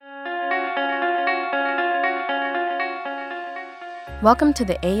Welcome to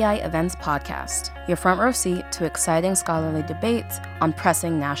the AI Events Podcast, your front row seat to exciting scholarly debates on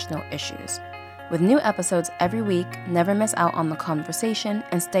pressing national issues. With new episodes every week, never miss out on the conversation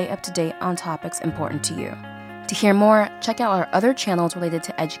and stay up to date on topics important to you. To hear more, check out our other channels related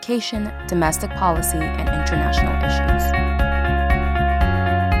to education, domestic policy, and international issues.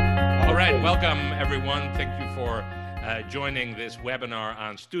 All right, welcome everyone. Thank you for joining this webinar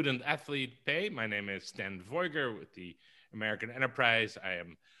on student-athlete pay. My name is Stan Voiger with the American Enterprise. I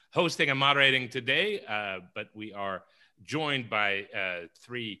am hosting and moderating today, but we are joined by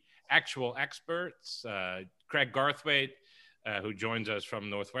three actual experts. Craig Garthwaite, who joins us from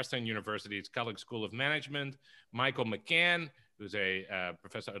Northwestern University's Kellogg School of Management. Michael McCann, who's a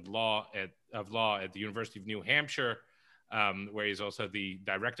professor of law at the University of New Hampshire, where he's also the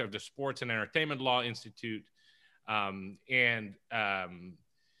director of the Sports and Entertainment Law Institute.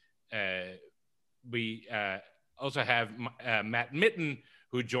 We also have Matt Mitten,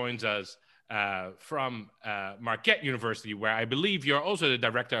 who joins us from Marquette University, where I believe you're also the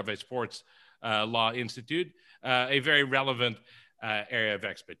director of a sports law institute, a very relevant area of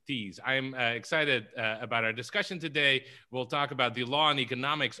expertise. I'm excited about our discussion today. We'll talk about the law and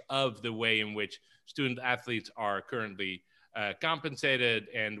economics of the way in which student athletes are currently compensated,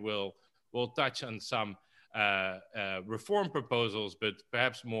 and we'll touch on some reform proposals, but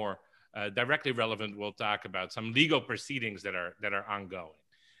perhaps more directly relevant, we'll talk about some legal proceedings that are ongoing.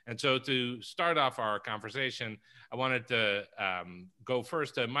 And so to start off our conversation, I wanted to go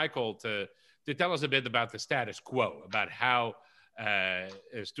first to Michael to tell us a bit about the status quo, about how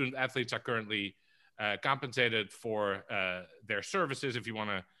student athletes are currently compensated for their services, if you want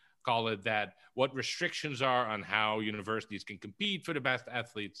to call it that, what restrictions are on how universities can compete for the best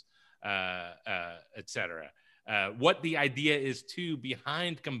athletes, et cetera. What the idea is too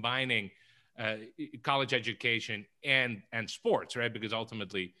behind combining college education and sports, right? Because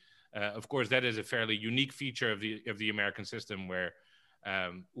ultimately, of course, that is a fairly unique feature of the American system, where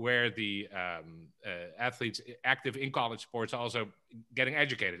the athletes active in college sports are also getting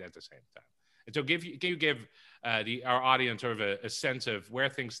educated at the same time. And so, can you give our audience sort of a sense of where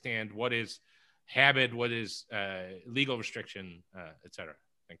things stand? What is habit? What is legal restriction, et cetera?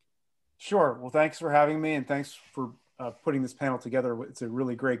 Sure. Well, thanks for having me, and thanks for putting this panel together. It's a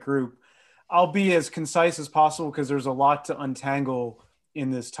really great group. I'll be as concise as possible because there's a lot to untangle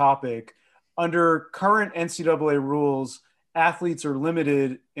in this topic. Under current NCAA rules, athletes are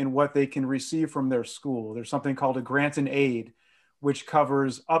limited in what they can receive from their school. There's something called a grant and aid, which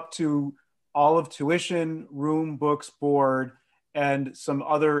covers up to all of tuition, room, books, board, and some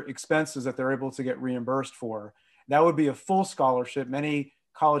other expenses that they're able to get reimbursed for. That would be a full scholarship. Many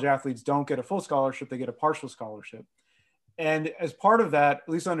college athletes don't get a full scholarship, they get a partial scholarship. And as part of that, at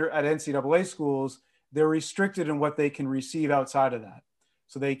least at NCAA schools, they're restricted in what they can receive outside of that.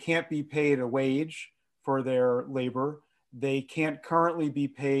 So they can't be paid a wage for their labor. They can't currently be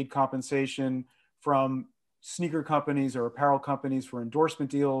paid compensation from sneaker companies or apparel companies for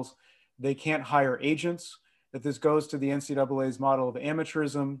endorsement deals. They can't hire agents. That this goes to the NCAA's model of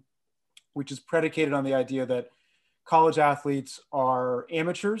amateurism, which is predicated on the idea that college athletes are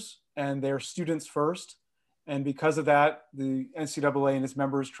amateurs and they're students first. And because of that, the NCAA and its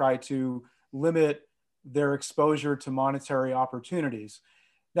members try to limit their exposure to monetary opportunities.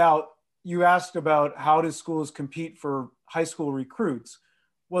 Now, you asked about how do schools compete for high school recruits?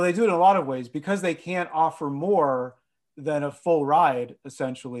 Well, they do it in a lot of ways. Because they can't offer more than a full ride,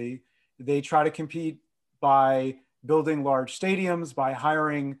 essentially, they try to compete by building large stadiums, by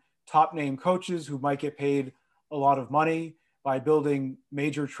hiring top name coaches who might get paid a lot of money, by building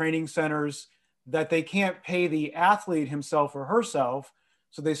major training centers that they can't pay the athlete himself or herself.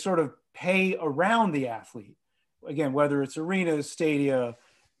 So they sort of pay around the athlete. Again, whether it's arenas, stadia,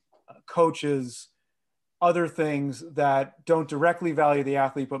 coaches, other things that don't directly value the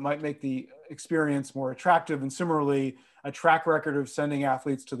athlete, but might make the experience more attractive. And similarly, a track record of sending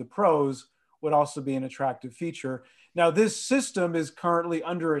athletes to the pros would also be an attractive feature. Now, this system is currently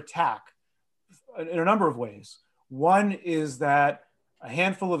under attack in a number of ways. One is that a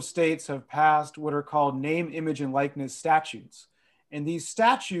handful of states have passed what are called name, image, and likeness statutes. And these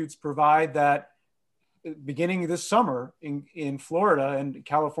statutes provide that beginning this summer in Florida, and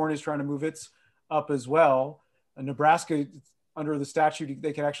California is trying to move its up as well. Nebraska, under the statute,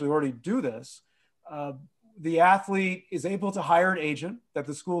 they can actually already do this. The athlete is able to hire an agent, that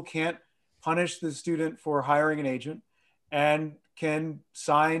the school can't punish the student for hiring an agent, and can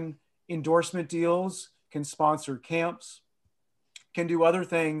sign endorsement deals, can sponsor camps, can do other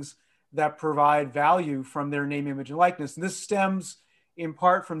things that provide value from their name, image, and likeness. And this stems in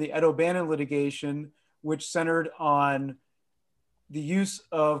part from the Ed O'Bannon litigation, which centered on the use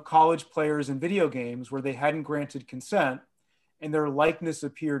of college players in video games where they hadn't granted consent and their likeness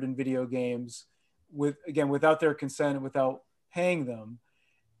appeared in video games without their consent and without paying them.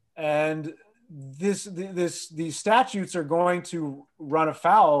 And these statutes are going to run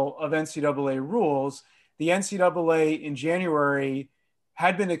afoul of NCAA rules. The NCAA in January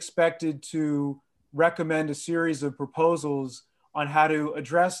had been expected to recommend a series of proposals on how to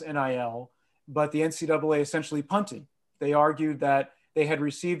address NIL, but the NCAA essentially punted. They argued that they had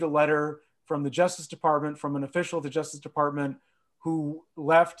received a letter from the Justice Department, from an official of the Justice Department who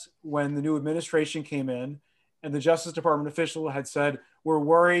left when the new administration came in. And the Justice Department official had said, we're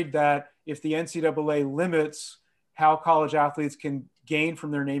worried that if the NCAA limits how college athletes can gain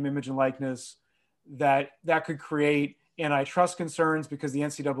from their name, image, and likeness, that could create antitrust concerns because the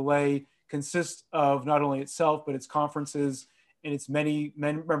NCAA consists of not only itself, but its conferences and its many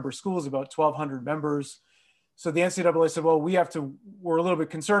member schools, about 1,200 members. So the NCAA said, well, we're a little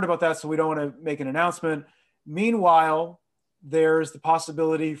bit concerned about that, so we don't want to make an announcement. Meanwhile, there's the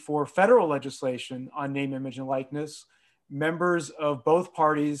possibility for federal legislation on name, image, and likeness. Members of both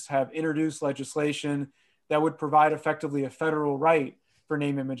parties have introduced legislation that would provide effectively a federal right for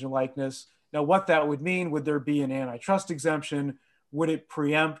name, image, and likeness. Now, what that would mean, would there be an antitrust exemption? Would it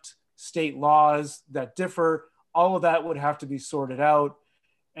preempt state laws that differ? All of that would have to be sorted out.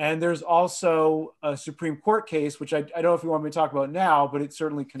 And there's also a Supreme Court case, which I don't know if you want me to talk about now, but it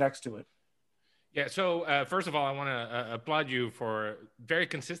certainly connects to it. Yeah, so first of all, I want to applaud you for very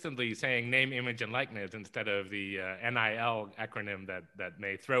consistently saying name, image, and likeness instead of the NIL acronym that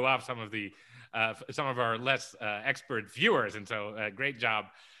may throw off some of our less expert viewers. And so great job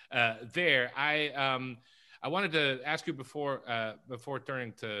there. I wanted to ask you before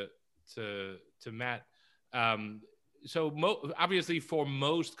turning to Matt. Obviously for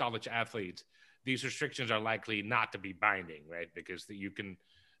most college athletes, these restrictions are likely not to be binding, right? Because you can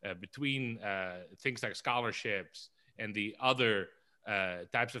between things like scholarships and the other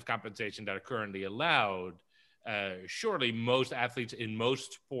types of compensation that are currently allowed, surely most athletes in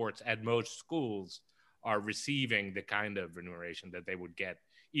most sports at most schools are receiving the kind of remuneration that they would get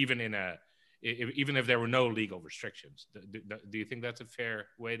even if there were no legal restrictions. Do you think that's a fair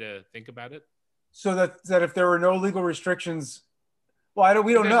way to think about it? So that if there were no legal restrictions, well,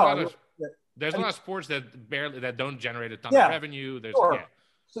 we don't know. There's a lot of sports that don't generate a ton of revenue.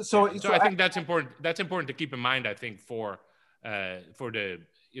 So I think that's important. That's important to keep in mind. I think for an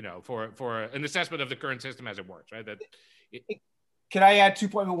assessment of the current system as it works, right? Can I add 2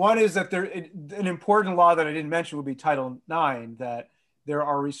 points? One is that an important law that I didn't mention would be Title IX, that there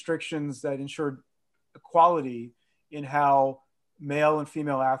are restrictions that ensure equality in how male and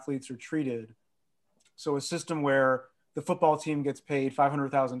female athletes are treated. So a system where the football team gets paid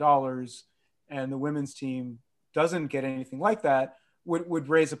 $500,000 and the women's team doesn't get anything like that would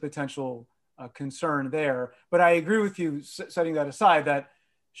raise a potential concern there. But I agree with you, setting that aside, that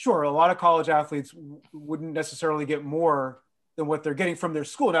sure, a lot of college athletes wouldn't necessarily get more than what they're getting from their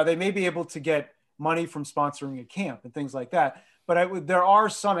school. Now, they may be able to get money from sponsoring a camp and things like that. But there are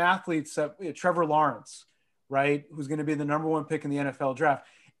some athletes Trevor Lawrence, right, who's going to be the #1 pick in the NFL draft.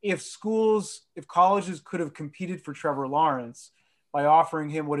 If colleges could have competed for Trevor Lawrence by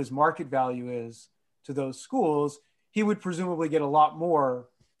offering him what his market value is to those schools, he would presumably get a lot more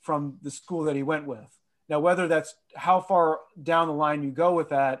from the school that he went with. Now, whether that's how far down the line you go with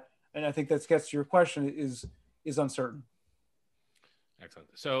that, and I think that gets to your question, is uncertain. Excellent.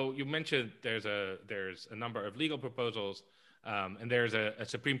 So you mentioned there's a number of legal proposals, and there's a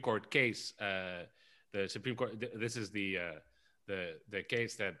Supreme Court case. The Supreme Court. This is the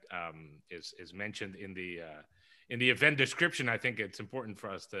case that is mentioned in the event description. I think it's important for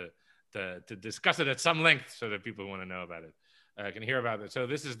us to discuss it at some length so that people who want to know about it can hear about it. So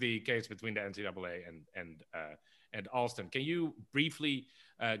this is the case between the NCAA and Alston. Can you briefly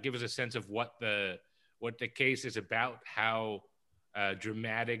give us a sense of what the case is about, how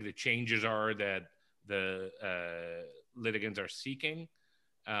dramatic the changes are that the litigants are seeking,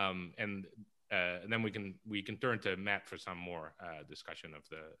 and then we can turn to Matt for some more discussion of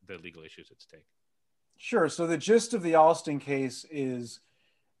the legal issues at stake. Sure. So the gist of the Alston case is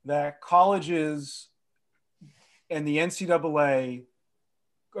that colleges and the NCAA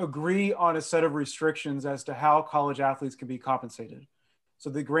agree on a set of restrictions as to how college athletes can be compensated. So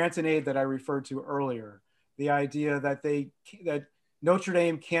the grant and aid that I referred to earlier, the idea that that Notre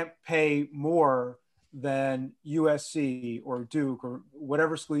Dame can't pay more than USC or Duke or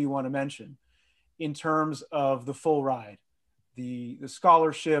whatever school you want to mention in terms of the full ride, the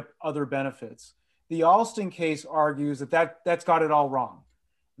scholarship, other benefits. The Alston case argues that's got it all wrong,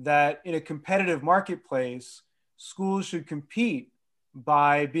 that in a competitive marketplace, schools should compete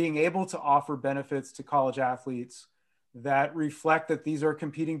by being able to offer benefits to college athletes that reflect that these are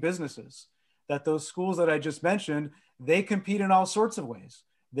competing businesses, that those schools that I just mentioned, they compete in all sorts of ways.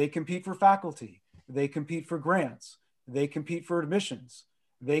 They compete for faculty, they compete for grants, they compete for admissions,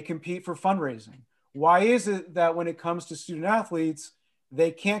 they compete for fundraising. Why is it that when it comes to student athletes,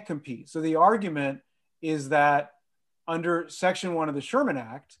 they can't compete? So the argument is that under Section 1 of the Sherman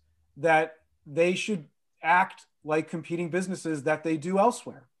Act, that they should act like competing businesses that they do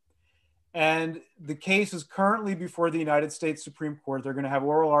elsewhere. And the case is currently before the United States Supreme Court. They're going to have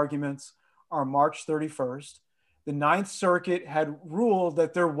oral arguments on March 31st. The Ninth Circuit had ruled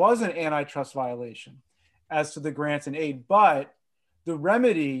that there was an antitrust violation as to the grants and aid, but the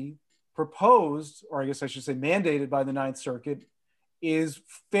remedy proposed, or I guess I should say mandated by the Ninth Circuit, is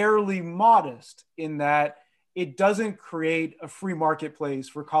fairly modest in that it doesn't create a free marketplace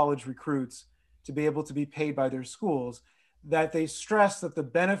for college recruits to be able to be paid by their schools, that they stress that the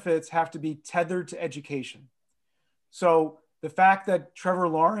benefits have to be tethered to education. So the fact that Trevor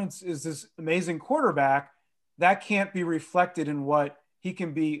Lawrence is this amazing quarterback, that can't be reflected in what he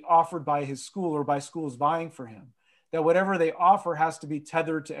can be offered by his school or by schools vying for him. That whatever they offer has to be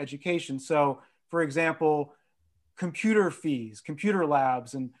tethered to education. So, for example, computer fees, computer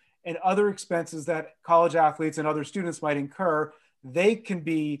labs, and other expenses that college athletes and other students might incur, they can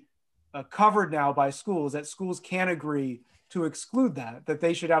be covered now by schools, that schools can agree to exclude that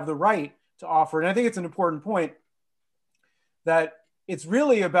they should have the right to offer. And I think it's an important point that it's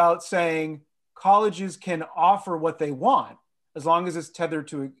really about saying colleges can offer what they want as long as it's tethered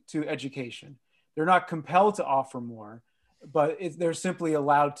to education. They're not compelled to offer more, but they're simply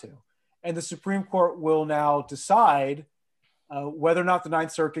allowed to. And the Supreme Court will now decide whether or not the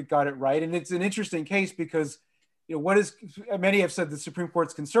Ninth Circuit got it right. And it's an interesting case because, you know, many have said the Supreme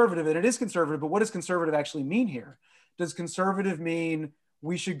Court's conservative, and it is conservative, but what does conservative actually mean here? Does conservative mean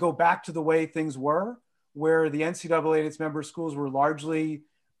we should go back to the way things were, where the NCAA and its member schools were largely,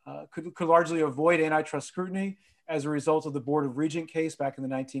 could largely avoid antitrust scrutiny as a result of the Board of Regent case back in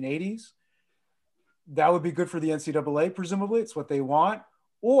the 1980s? That would be good for the NCAA, presumably. It's what they want.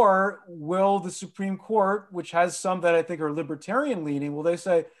 Or will the Supreme Court, which has some that I think are libertarian leaning, will they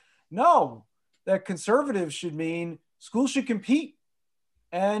say, no, that conservatives should mean schools should compete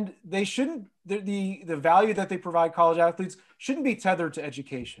and they shouldn't, the value that they provide college athletes shouldn't be tethered to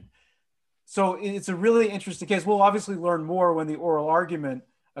education. So it's a really interesting case. We'll obviously learn more when the oral argument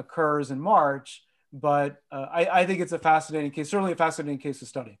occurs in March, but I think it's a fascinating case, certainly a fascinating case to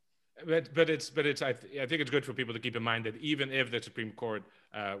study. But it's I think it's good for people to keep in mind that even if the Supreme Court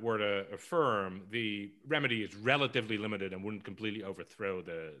were to affirm, the remedy is relatively limited and wouldn't completely overthrow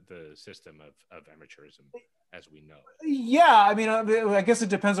the system of amateurism as we know. Yeah, I mean, I guess it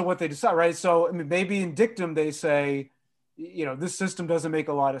depends on what they decide, right? So I mean, maybe in dictum they say, you know, this system doesn't make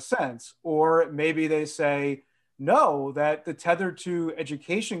a lot of sense, or maybe they say no, that the tethered to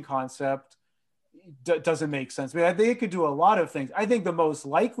education concept doesn't make sense. I mean, they could do a lot of things. I think the most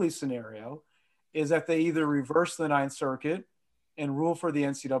likely scenario is that they either reverse the Ninth Circuit and rule for the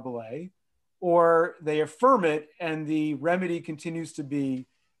NCAA, or they affirm it and the remedy continues to be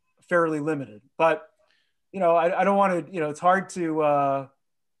fairly limited. But, you know, I don't want to, you know, it's hard to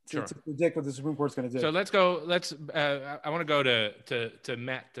predict what the Supreme Court's going to do. So let's go. I want to go to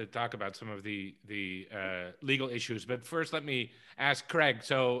Matt to talk about some of the legal issues. But first, let me ask Craig.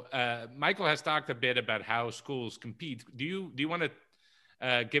 So Michael has talked a bit about how schools compete. Do you want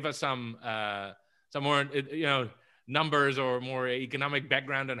to give us some more, you know, numbers or more economic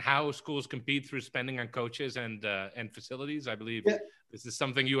background on how schools compete through spending on coaches and facilities? I believe this is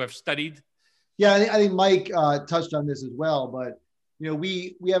something you have studied. Yeah, I think Mike touched on this as well, but you know,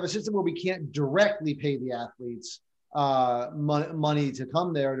 we have a system where we can't directly pay the athletes money to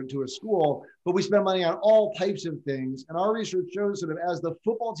come there to a school, but we spend money on all types of things. And our research shows sort of as the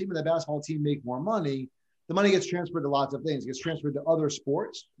football team and the basketball team make more money, the money gets transferred to lots of things. It gets transferred to other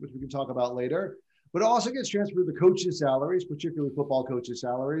sports, which we can talk about later, but it also gets transferred to coaches' salaries, particularly football coaches'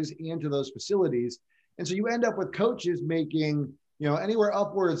 salaries, and to those facilities. And so you end up with coaches making, you know, anywhere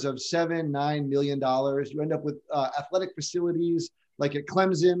upwards of $7-9 million. You end up with athletic facilities like at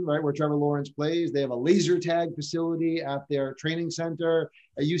Clemson, right, where Trevor Lawrence plays. They have a laser tag facility at their training center.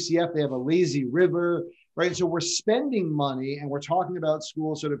 At UCF, they have a lazy river, right? And so we're spending money and we're talking about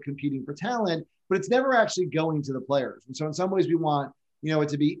schools sort of competing for talent, but it's never actually going to the players. And so in some ways we want, you know, it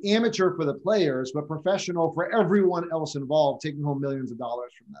to be amateur for the players, but professional for everyone else involved, taking home millions of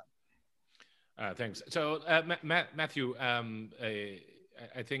dollars from them. Thanks. So Matthew,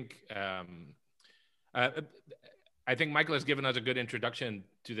 I think Michael has given us a good introduction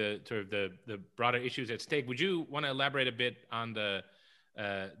to the broader issues at stake. Would you want to elaborate a bit on the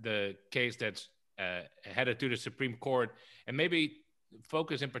the case that's headed to the Supreme Court, and maybe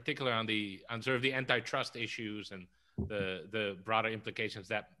focus in particular on sort of the antitrust issues and the broader implications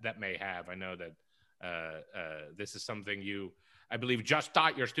that may have. I know that this is something you, I believe, just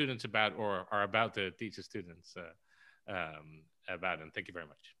taught your students about, or are about to teach the students about. And thank you very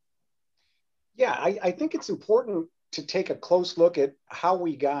much. Yeah, I think it's important to take a close look at how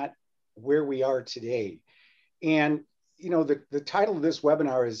we got where we are today. And, the title of this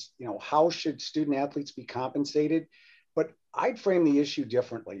webinar is, how should student athletes be compensated? But I'd frame the issue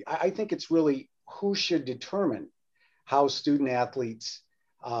differently. I think it's really who should determine how student athletes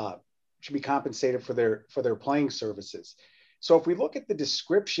should be compensated for their playing services. So if we look at the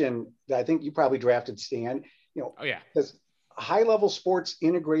description that I think you probably drafted, Stan, Oh yeah. Says high-level sports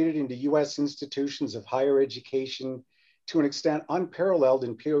integrated into U.S. institutions of higher education to an extent unparalleled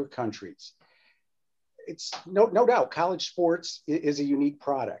in peer countries. It's no doubt college sports is a unique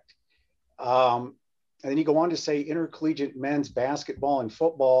product. And then you go on to say intercollegiate men's basketball and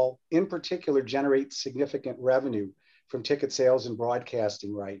football in particular generate significant revenue from ticket sales and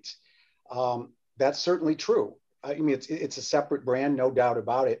broadcasting rights. That's certainly true. I mean, it's a separate brand, no doubt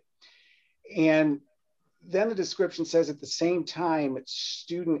about it. And then the description says at the same time,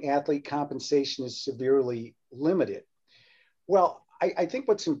 student athlete compensation is severely limited. Well, I think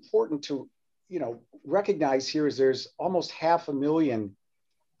what's important to recognize here is there's almost 500,000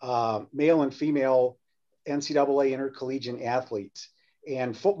 male and female NCAA intercollegiate athletes,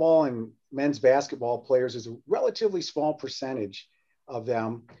 and football and men's basketball players is a relatively small percentage of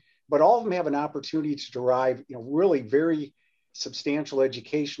them, but all of them have an opportunity to derive really very substantial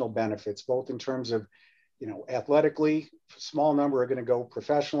educational benefits, both in terms of athletically, a small number are going to go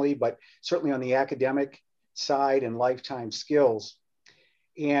professionally, but certainly on the academic side and lifetime skills.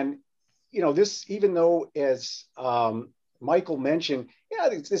 And this, even though, as Michael mentioned,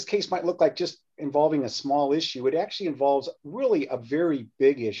 this case might look like just involving a small issue, it actually involves really a very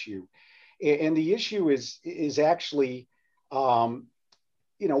big issue. And the issue is actually,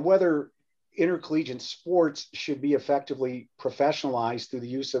 whether intercollegiate sports should be effectively professionalized through the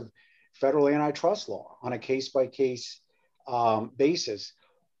use of federal antitrust law on a case-by-case basis,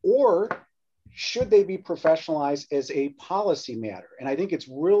 or should they be professionalized as a policy matter? And I think it's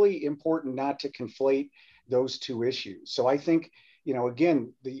really important not to conflate those two issues. So I think,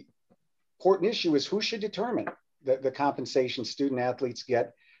 again, the important issue is who should determine the compensation student athletes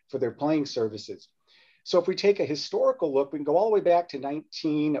get for their playing services. So if we take a historical look, we can go all the way back to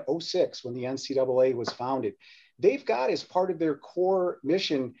 1906 when the NCAA was founded. They've got as part of their core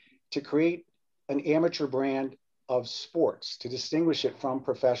mission to create an amateur brand of sports to distinguish it from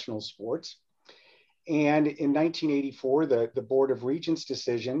professional sports. And in 1984, the Board of Regents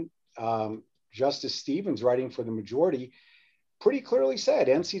decision, Justice Stevens, writing for the majority, pretty clearly said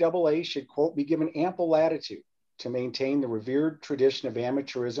NCAA should, quote, be given ample latitude to maintain the revered tradition of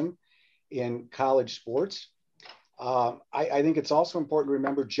amateurism in college sports. I think it's also important to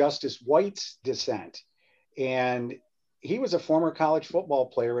remember Justice White's dissent. And he was a former college football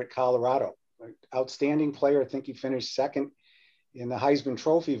player at Colorado, an outstanding player. I think he finished second in the Heisman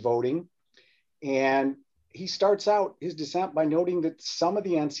Trophy voting. And he starts out his dissent by noting that some of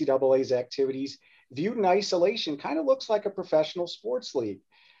the NCAA's activities viewed in isolation kind of looks like a professional sports league.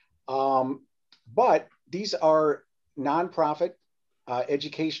 But these are nonprofit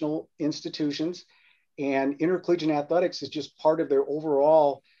educational institutions, and intercollegiate athletics is just part of their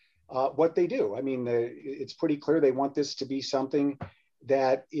overall what they do. I mean, it's pretty clear they want this to be something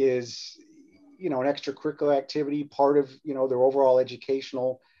that is, an extracurricular activity, part of, their overall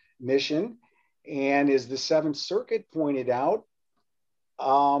educational mission. And as the Seventh Circuit pointed out,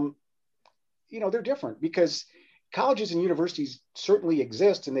 they're different because colleges and universities certainly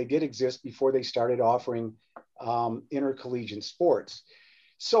exist, and they did exist before they started offering intercollegiate sports.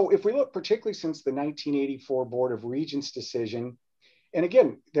 So if we look particularly since the 1984 Board of Regents decision, and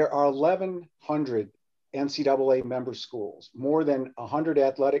again, there are 1,100 NCAA member schools, more than 100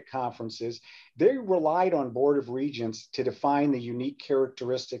 athletic conferences. They relied on Board of Regents to define the unique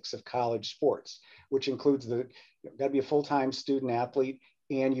characteristics of college sports, which includes got to be a full-time student athlete,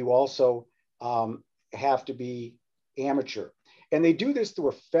 and you also have to be amateur. And they do this through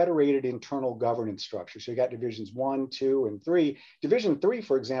a federated internal governance structure. So you got divisions 1, 2, and 3. Division 3,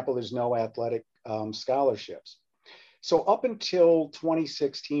 for example, there's no athletic scholarships. So up until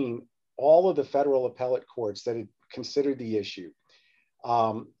 2016, all of the federal appellate courts that had considered the issue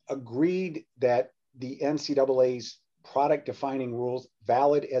agreed that the NCAA's product defining rules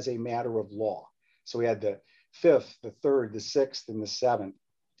valid as a matter of law. So we had the 5th, the 3rd, the 6th, and the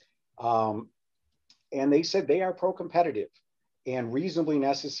 7th. And they said they are pro-competitive. and reasonably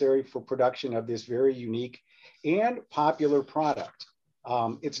necessary for production of this very unique and popular product.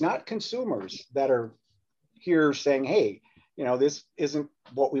 It's not consumers that are here saying, hey, this isn't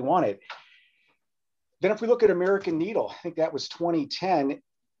what we wanted. Then if we look at American Needle, I think that was 2010,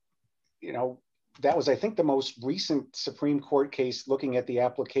 that was, I think, the most recent Supreme Court case looking at the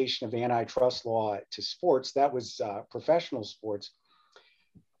application of antitrust law to sports. That was professional sports.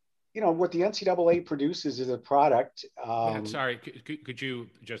 What the NCAA produces is a product. Sorry, could you,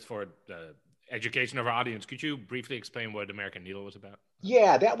 just for the education of our audience, could you briefly explain what American Needle was about?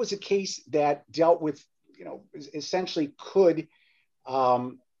 Yeah, that was a case that dealt with, essentially could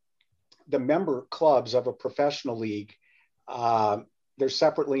the member clubs of a professional league, they're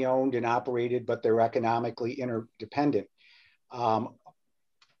separately owned and operated, but they're economically interdependent.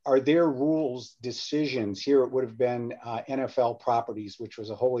 Are their rules decisions? Here it would have been NFL Properties, which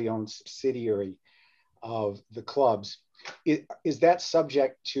was a wholly owned subsidiary of the clubs. Is that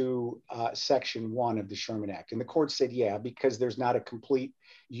subject to Section 1 of the Sherman Act? And the court said, yeah, because there's not a complete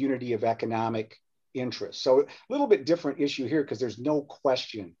unity of economic interest. So a little bit different issue here, because there's no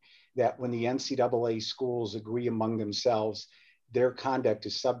question that when the NCAA schools agree among themselves, their conduct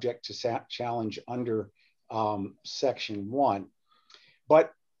is subject to challenge under Section 1.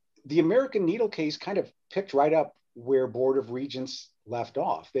 But the American Needle case kind of picked right up where Board of Regents left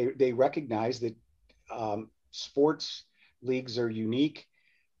off. They recognize that sports leagues are unique.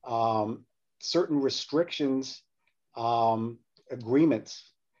 Certain restrictions,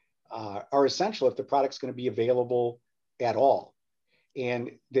 agreements are essential if the product's going to be available at all.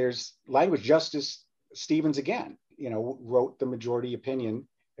 And there's language. Justice Stevens, again, wrote the majority opinion,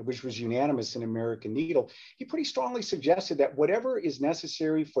 which was unanimous in American Needle. He pretty strongly suggested that whatever is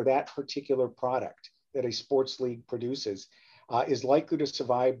necessary for that particular product that a sports league produces is likely to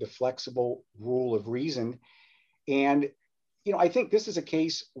survive the flexible rule of reason. And, I think this is a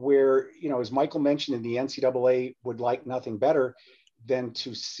case where, as Michael mentioned, in the NCAA would like nothing better than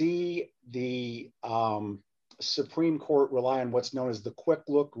to see the Supreme Court rely on what's known as the quick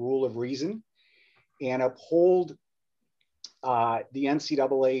look rule of reason and uphold the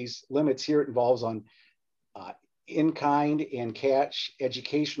NCAA's limits. Here it involves on in-kind and cash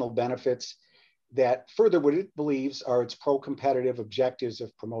educational benefits that further what it believes are its pro-competitive objectives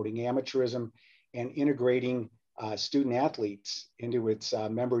of promoting amateurism and integrating student athletes into its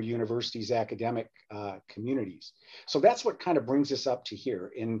member universities' academic communities. So that's what kind of brings us up to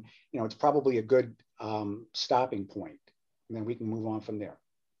here. And, it's probably a good stopping point. And then we can move on from there.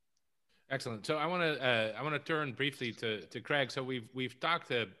 Excellent. So I want to turn briefly to Craig. So we've talked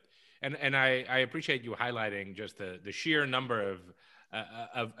to, and I appreciate you highlighting just the sheer number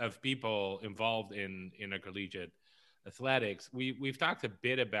of people involved in intercollegiate athletics. We've talked a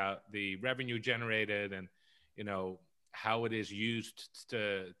bit about the revenue generated and how it is used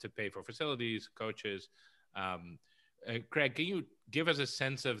to pay for facilities, coaches. Craig, can you give us a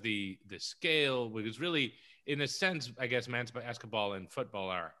sense of the scale? Because really, in a sense, I guess men's basketball and football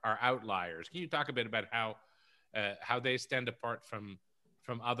are outliers. Can you talk a bit about how they stand apart from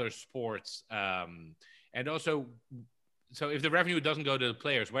other sports? And also, so if the revenue doesn't go to the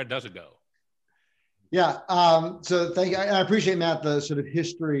players, where does it go? Yeah. So thank you. I appreciate, Matt, the sort of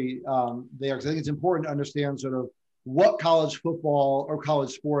history there, because I think it's important to understand sort of what college football or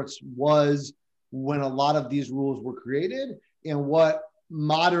college sports was when a lot of these rules were created and what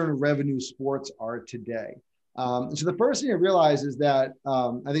modern revenue sports are today. And so the first thing I realize is that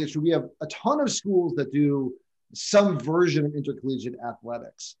I think it's true. We have a ton of schools that do some version of intercollegiate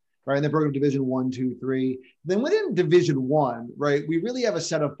athletics, right? And they broke up Division 1, 2, 3. Then within Division 1, right, we really have a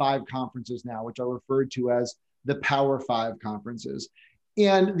set of 5 conferences now, which are referred to as the Power 5 conferences.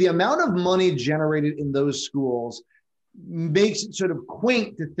 And the amount of money generated in those schools makes it sort of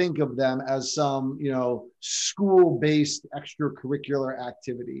quaint to think of them as some, school-based extracurricular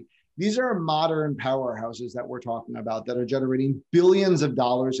activity. These are modern powerhouses that we're talking about that are generating billions of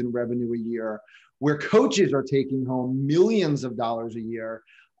dollars in revenue a year, where coaches are taking home millions of dollars a year,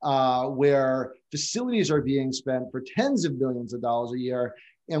 where facilities are being spent for tens of billions of dollars a year.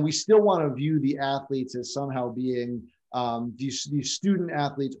 And we still want to view the athletes as somehow being these student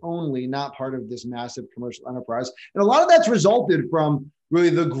athletes only, not part of this massive commercial enterprise. And a lot of that's resulted from really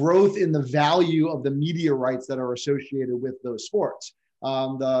the growth in the value of the media rights that are associated with those sports.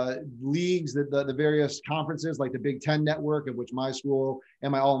 The leagues, the various conferences like the Big Ten Network, of which my school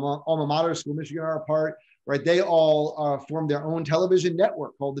and my alma mater school, Michigan, are a part, right? They all formed their own television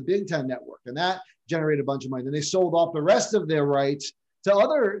network called the Big Ten Network, and that generated a bunch of money. Then they sold off the rest of their rights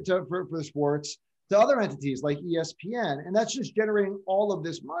for sports to other entities like ESPN, and that's just generating all of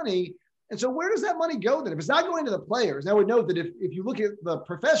this money. And so where does that money go then? If it's not going to the players, I would note that if you look at the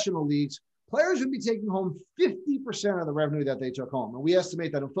professional leagues, players would be taking home 50% of the revenue that they took home. And we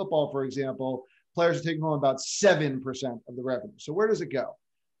estimate that in football, for example, players are taking home about 7% of the revenue. So where does it go?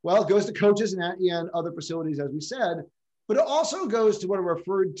 Well, it goes to coaches and other facilities, as we said, but it also goes to what are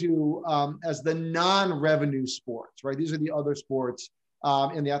referred to as the non-revenue sports, right? These are the other sports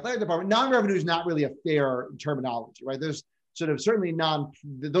in the athletic department. Non-revenue is not really a fair terminology, right? There's sort of certainly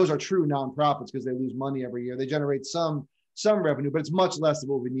those are true nonprofits because they lose money every year. They generate some revenue, but it's much less than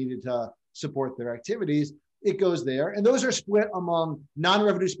what we needed to support their activities. It goes there. And those are split among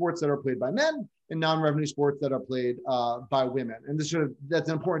non-revenue sports that are played by men and non-revenue sports that are played by women. And that's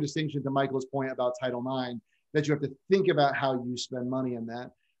an important distinction to Michael's point about Title IX, that you have to think about how you spend money in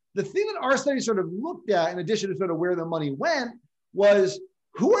that. The thing that our study sort of looked at, in addition to sort of where the money went, was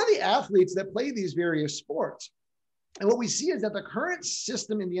who are the athletes that play these various sports? And what we see is that the current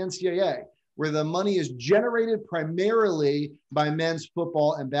system in the NCAA, where the money is generated primarily by men's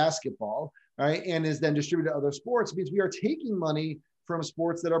football and basketball, right, and is then distributed to other sports, means we are taking money from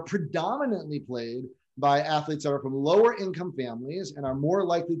sports that are predominantly played by athletes that are from lower income families and are more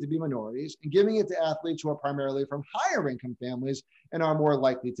likely to be minorities, and giving it to athletes who are primarily from higher income families and are more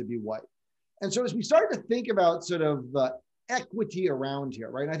likely to be white. And so as we start to think about sort of the equity around here,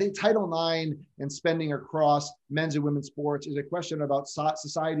 right? And I think Title IX and spending across men's and women's sports is a question about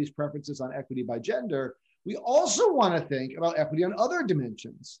society's preferences on equity by gender. We also want to think about equity on other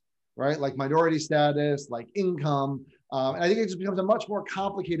dimensions, right? Like minority status, like income. And I think it just becomes a much more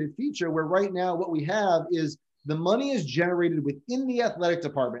complicated feature where right now what we have is the money is generated within the athletic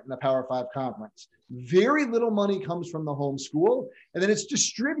department in the Power Five conference. Very little money comes from the home school, and then it's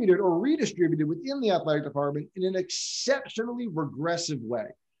distributed or redistributed within the athletic department in an exceptionally regressive way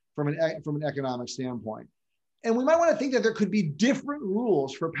from an economic standpoint. And we might want to think that there could be different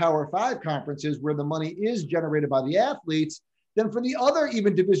rules for Power Five conferences where the money is generated by the athletes than for the other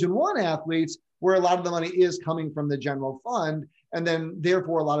even Division I athletes, where a lot of the money is coming from the general fund, and then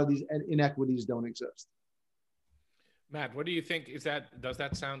therefore a lot of these inequities don't exist. Matt, what do you think? Does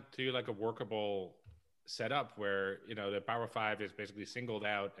that sound to you like a workable setup where, you know, the Power Five is basically singled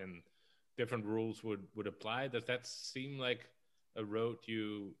out and different rules would apply? Does that seem like a road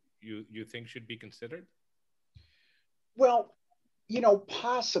you think should be considered? Well, you know,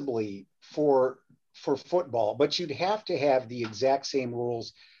 possibly for football, but you'd have to have the exact same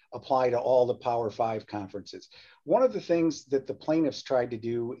rules apply to all the Power Five conferences. One of the things that the plaintiffs tried to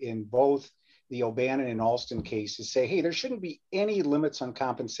do in both the O'Bannon and Alston case is say, hey, there shouldn't be any limits on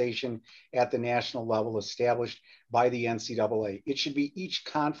compensation at the national level established by the NCAA. It should be each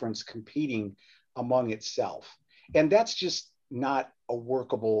conference competing among itself. And that's just not a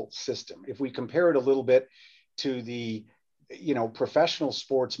workable system. If we compare it a little bit to the professional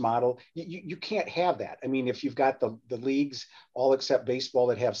sports model, you can't have that. I mean, if you've got the leagues, all except baseball,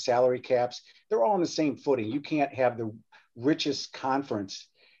 that have salary caps, they're all on the same footing. You can't have the richest conference,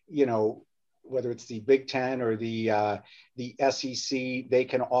 whether it's the Big Ten or the SEC, they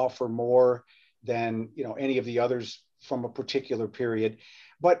can offer more than any of the others from a particular period.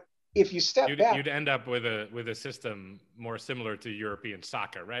 But if you step back, you'd end up with a system more similar to European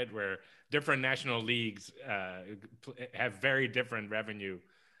soccer, right, where different national leagues have very different revenue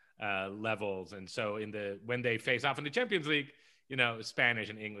levels, and so when they face off in the Champions League, Spanish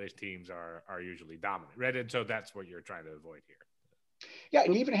and English teams are usually dominant, right? And so that's what you're trying to avoid here. Yeah,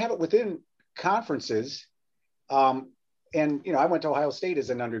 and you even have it within conferences. And I went to Ohio State as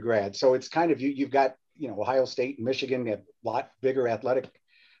an undergrad, so it's kind of you've got Ohio State and Michigan have a lot bigger athletic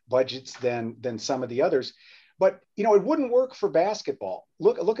budgets than some of the others. But it wouldn't work for basketball.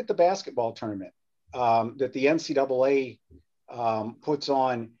 Look at the basketball tournament that the NCAA puts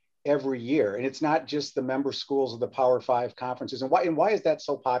on every year, and it's not just the member schools of the Power Five conferences. And why is that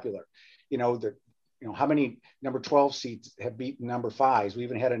so popular? How many number 12 seeds have beaten number 5s? We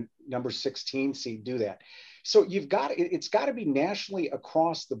even had a number 16 seed do that. So it's got to be nationally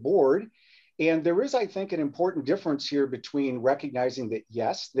across the board. And there is, I think, an important difference here between recognizing that,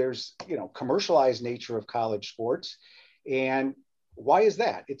 yes, there's, commercialized nature of college sports. And why is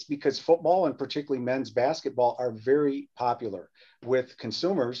that? It's because football and particularly men's basketball are very popular with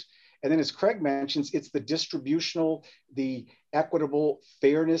consumers. And then, as Craig mentions, it's the distributional, the equitable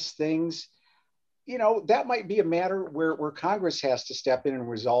fairness things. That might be a matter where Congress has to step in and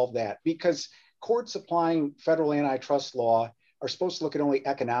resolve that, because courts applying federal antitrust law are supposed to look at only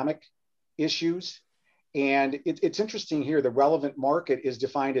economic issues. And it's interesting here, the relevant market is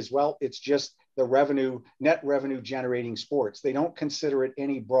defined as, well, it's just the net revenue generating sports. They don't consider it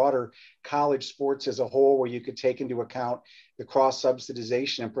any broader college sports as a whole, where you could take into account the cross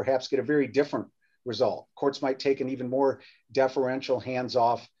subsidization and perhaps get a very different result. Courts might take an even more deferential,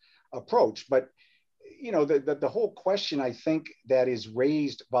 hands-off approach. But the whole question, I think, that is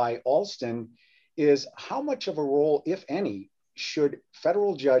raised by Alston is how much of a role, if any, should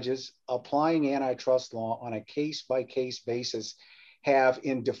federal judges applying antitrust law on a case-by-case basis have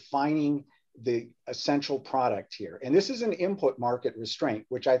in defining the essential product here? And this is an input market restraint,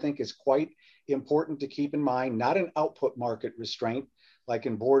 which I think is quite important to keep in mind, not an output market restraint like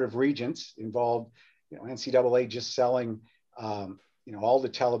in Board of Regents involved, NCAA just selling all the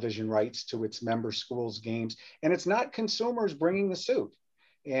television rights to its member schools' games. And it's not consumers bringing the suit.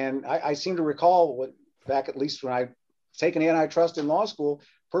 And I seem to recall back, at least when I taken antitrust in law school,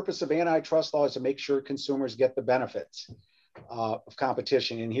 purpose of antitrust law is to make sure consumers get the benefits of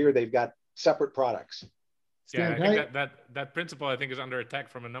competition. And here they've got separate products. Yeah, I think that principle, I think, is under attack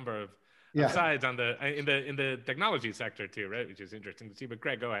from a number of sides in the technology sector too, right? Which is interesting to see. But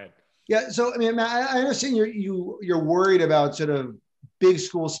Craig, go ahead. Yeah, so I mean, Matt, I understand you're worried about sort of big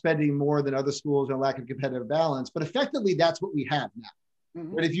schools spending more than other schools and lack of competitive balance, but effectively that's what we have now.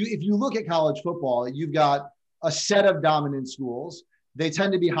 Mm-hmm. But if you look at college football, you've got a set of dominant schools. They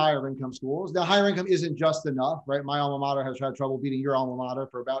tend to be higher income schools. Now, higher income isn't just enough, right? My alma mater has had trouble beating your alma mater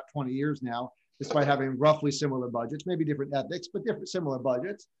for about 20 years now, despite having roughly similar budgets, maybe different ethics, but similar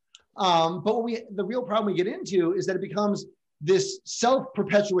budgets. But the real problem we get into is that it becomes this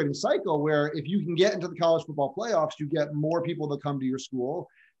self-perpetuating cycle where if you can get into the college football playoffs, you get more people that come to your school.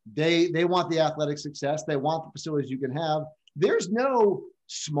 They want the athletic success. They want the facilities you can have. There's no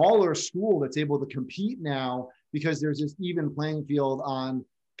smaller school that's able to compete now because there's this even playing field on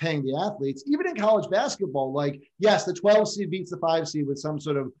paying the athletes. Even in college basketball, like, yes, the 12 seed beats the 5 seed with some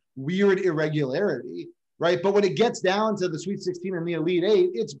sort of weird irregularity, right? But when it gets down to the Sweet 16 and the Elite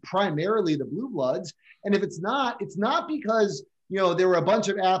 8, it's primarily the Blue Bloods. And if it's not because, there were a bunch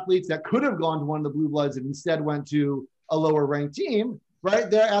of athletes that could have gone to one of the Blue Bloods and instead went to a lower ranked team, right?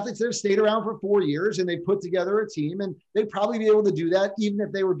 There are athletes that have stayed around for 4 years and they put together a team, and they'd probably be able to do that even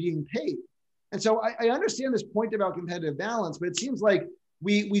if they were being paid. And so I understand this point about competitive balance, but it seems like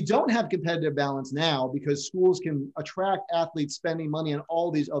we don't have competitive balance now because schools can attract athletes spending money in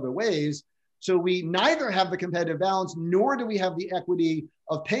all these other ways. So we neither have the competitive balance, nor do we have the equity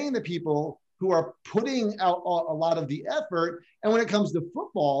of paying the people who are putting out a lot of the effort. And when it comes to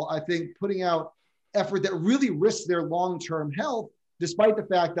football, I think putting out effort that really risks their long-term health, despite the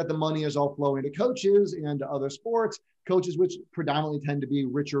fact that the money is all flowing to coaches and to other sports, coaches which predominantly tend to be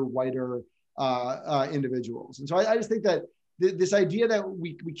richer, whiter individuals. And so I just think that this idea that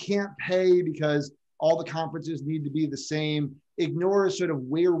we can't pay because all the conferences need to be the same ignores sort of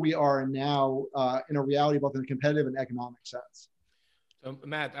where we are now in a reality, both in a competitive and economic sense. So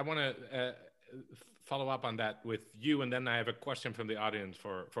Matt, I want to follow up on that with you, and then I have a question from the audience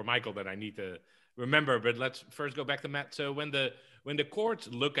for Michael that I need to remember. But let's first go back to Matt. So when the courts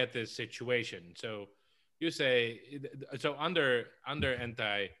look at this situation, so you say, so under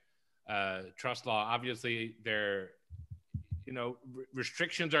anti-trust law, obviously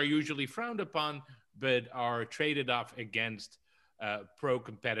restrictions are usually frowned upon, but are traded off against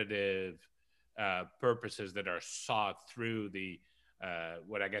pro-competitive purposes that are sought through the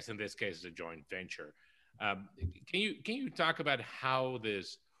what I guess in this case is a joint venture. Can you talk about how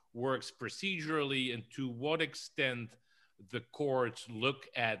this works procedurally and to what extent the courts look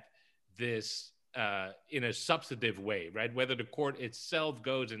at this in a substantive way, right? Whether the court itself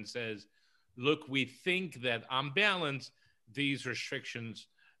goes and says, look, we think that on balance, these restrictions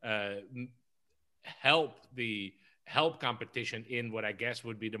help competition in what I guess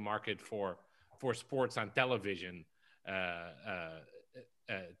would be the market for sports on television in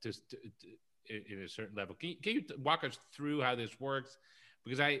a certain level. Can you walk us through how this works?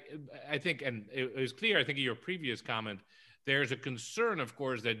 Because I think, and it was clear, I think in your previous comment, there's a concern, of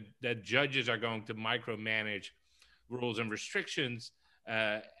course, that judges are going to micromanage rules and restrictions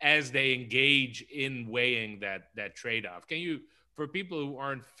as they engage in weighing that trade-off. Can you, for people who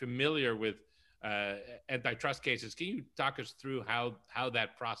aren't familiar with antitrust cases, can you talk us through how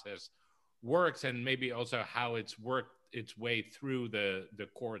that process works and maybe also how it's worked its way through the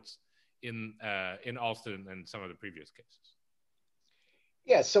courts in Alston and some of the previous cases?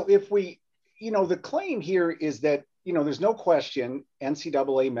 Yeah, so if we, the claim here is that, there's no question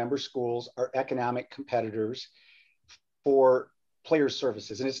NCAA member schools are economic competitors for player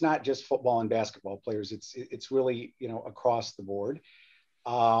services. And it's not just football and basketball players. It's really, across the board.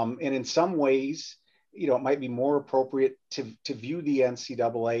 And in some ways, it might be more appropriate to view the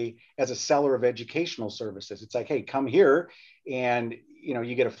NCAA as a seller of educational services. It's like, hey, come here and,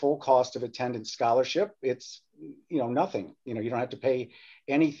 you get a full cost of attendance scholarship. It's, nothing, you don't have to pay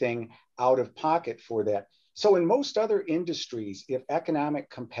anything out of pocket for that. So in most other industries, if economic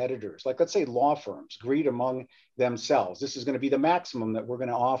competitors, like let's say law firms, agreed among themselves, this is going to be the maximum that we're going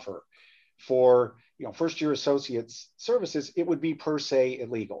to offer for first year associates services, it would be per se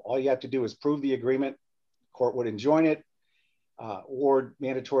illegal. All you have to do is prove the agreement, court would enjoin it, award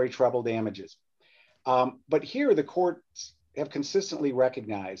mandatory treble damages. But here the courts have consistently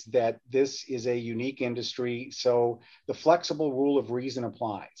recognized that this is a unique industry, so the flexible rule of reason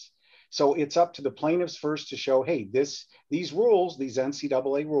applies. So it's up to the plaintiffs first to show, hey, these rules, these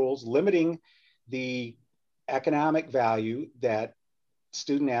NCAA rules limiting the economic value that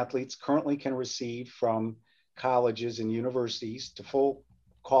student athletes currently can receive from colleges and universities to full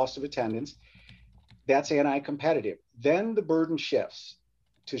cost of attendance, that's anti-competitive. Then the burden shifts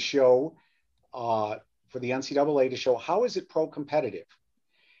to show, for the NCAA to show how is it pro-competitive?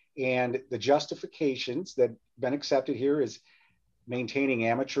 And the justifications that have been accepted here is maintaining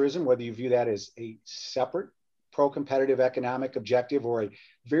amateurism, whether you view that as a separate pro-competitive economic objective or a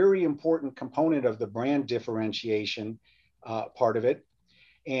very important component of the brand differentiation part of it.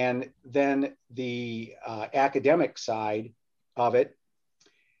 And then the academic side of it.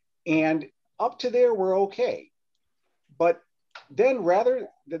 And up to there, we're okay. But then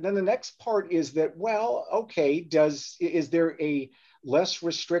then the next part is that, well, okay, is there a less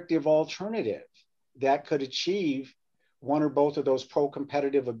restrictive alternative that could achieve one or both of those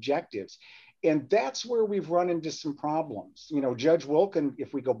pro-competitive objectives? And that's where we've run into some problems. Judge Wilkin,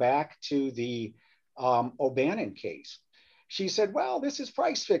 if we go back to the O'Bannon case, she said, well, this is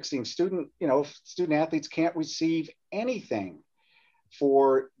price fixing. Student athletes can't receive anything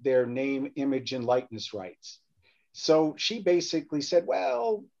for their name, image, and likeness rights. So she basically said,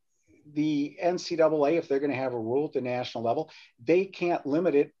 well, the NCAA, if they're going to have a rule at the national level, they can't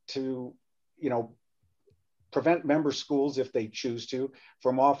limit it to, prevent member schools, if they choose to,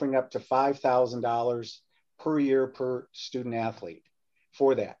 from offering up to $5,000 per year per student athlete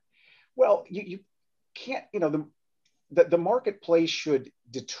for that. Well, you can't, the marketplace should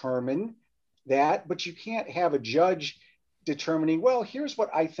determine that, but you can't have a judge determining, well, here's what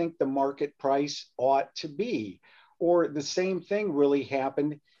I think the market price ought to be. Or the same thing really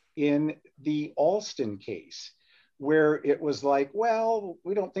happened in the Alston case, where it was like, well,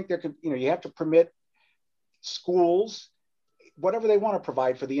 we don't think there could, you have to permit schools, whatever they want to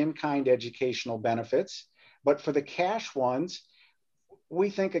provide for the in-kind educational benefits, but for the cash ones, we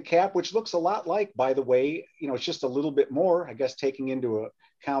think a cap, which looks a lot like, by the way, it's just a little bit more, I guess, taking into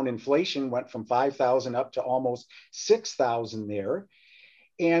account inflation, went from 5,000 up to almost 6,000 there.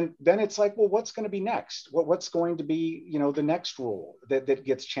 And then it's like, well, what's going to be next? What's going to be, the next rule that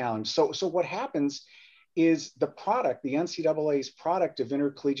gets challenged? So what happens is the NCAA's product of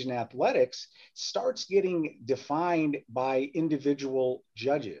intercollegiate athletics starts getting defined by individual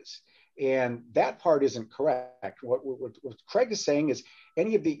judges. And that part isn't correct. What Craig is saying is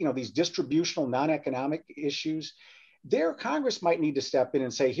any of the, these distributional non-economic issues, there Congress might need to step in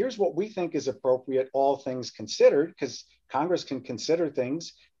and say, here's what we think is appropriate, all things considered, because Congress can consider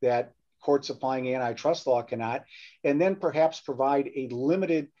things that courts applying antitrust law cannot, and then perhaps provide a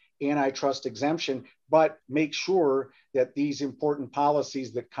limited antitrust exemption, but make sure that these important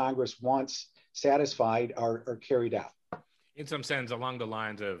policies that Congress wants satisfied are carried out. In some sense, along the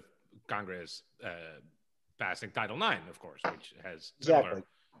lines of Congress passing Title IX, of course, which has similar,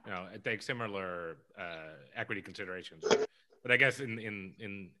 it takes similar equity considerations. But I guess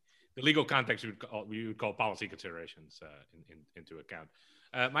in the legal context, we would call policy considerations into account.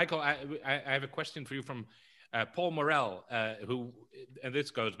 Michael, I have a question for you from Paul Morell, who, and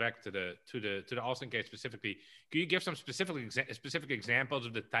this goes back to the Alston case specifically. Can you give some specific examples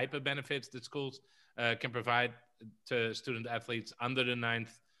of the type of benefits that schools can provide to student athletes under the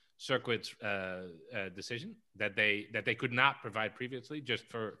Ninth Circuit's decision that they could not provide previously, just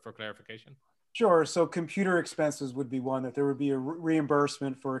for clarification? Sure. So computer expenses would be one, that there would be a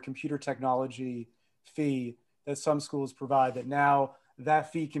reimbursement for a computer technology fee that some schools provide, that now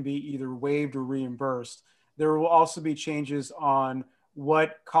that fee can be either waived or reimbursed. There will also be changes on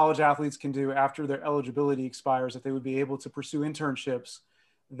what college athletes can do after their eligibility expires, that they would be able to pursue internships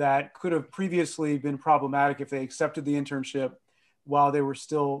that could have previously been problematic if they accepted the internship while they were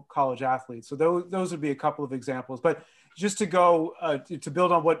still college athletes. So those would be a couple of examples. But just to go to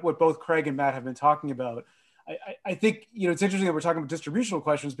build on what both Craig and Matt have been talking about, I think it's interesting that we're talking about distributional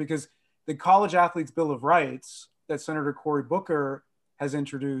questions, because the College Athletes Bill of Rights that Senator Cory Booker has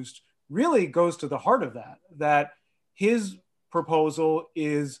introduced really goes to the heart of that his proposal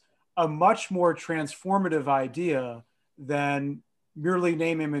is a much more transformative idea than merely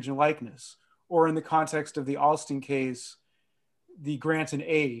name, image, and likeness, or in the context of the Alston case, the grant and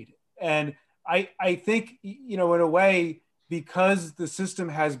aid. And I think, in a way, because the system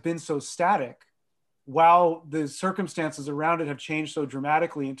has been so static, while the circumstances around it have changed so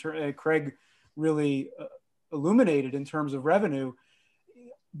dramatically, and Craig really illuminated in terms of revenue,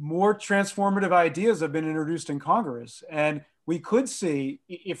 more transformative ideas have been introduced in Congress. And we could see,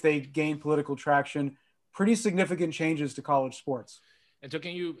 if they gain political traction, pretty significant changes to college sports. And so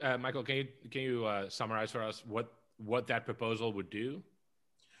can you, Michael, can you summarize for us what that proposal would do?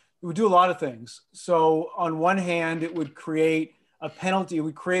 It would do a lot of things. So on one hand, it would create a penalty. It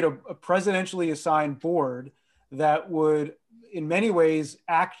would create a presidentially assigned board that would, in many ways,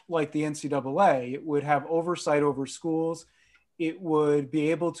 act like the NCAA. It would have oversight over schools. It would be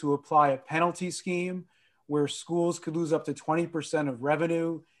able to apply a penalty scheme where schools could lose up to 20% of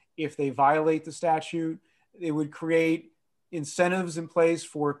revenue if they violate the statute. It would create incentives in place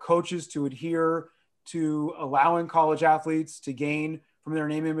for coaches to adhere to allowing college athletes to gain from their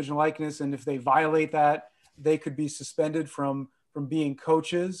name, image, and likeness. And if they violate that, they could be suspended from being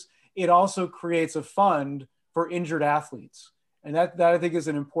coaches. It also creates a fund for injured athletes. And that I think is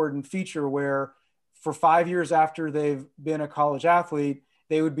an important feature, where for 5 years after they've been a college athlete,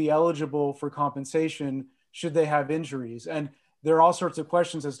 they would be eligible for compensation should they have injuries. And there are all sorts of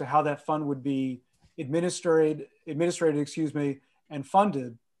questions as to how that fund would be administrated, and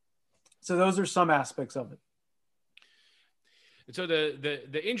funded. So those are some aspects of it. So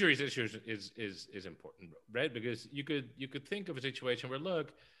the injuries issue is important, right? Because you could think of a situation where,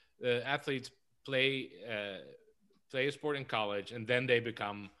 look, athletes play a sport in college and then they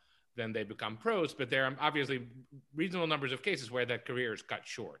become pros, but there are obviously reasonable numbers of cases where that career is cut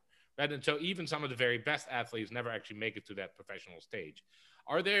short, right? And so even some of the very best athletes never actually make it to that professional stage.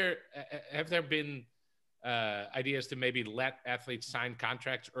 Have there been ideas to maybe let athletes sign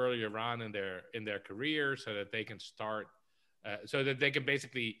contracts earlier on in their career so that they can start? So that they can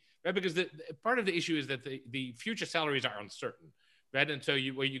basically, right? Because part of the issue is that the future salaries are uncertain, right? And so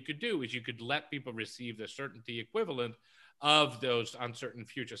what you could do is you could let people receive the certainty equivalent of those uncertain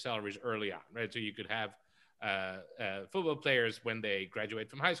future salaries early on, right? So you could have football players, when they graduate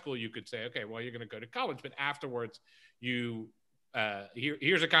from high school, you could say, okay, well, you're going to go to college, but afterwards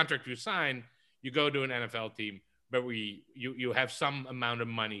here's a contract you sign, you go to an NFL team, but you have some amount of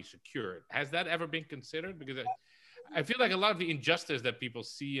money secured. Has that ever been considered? Because I feel like a lot of the injustice that people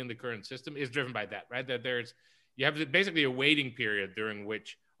see in the current system is driven by that, right? That you have basically a waiting period during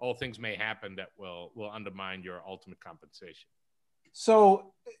which all things may happen that will undermine your ultimate compensation.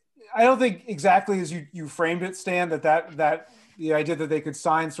 So I don't think exactly as you framed it, Stan, that the idea that they could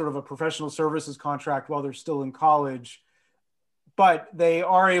sign sort of a professional services contract while they're still in college, but they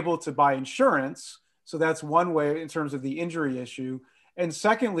are able to buy insurance. So that's one way in terms of the injury issue. And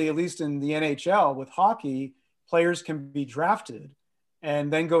secondly, at least in the NHL with hockey, players can be drafted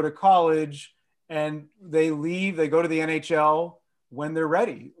and then go to college, and they go to the NHL when they're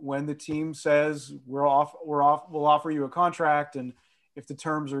ready, when the team says we'll offer you a contract, and if the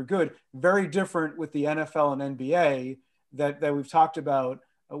terms are good. Very different with the NFL and NBA that we've talked about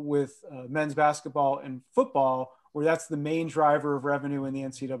with men's basketball and football, where that's the main driver of revenue in the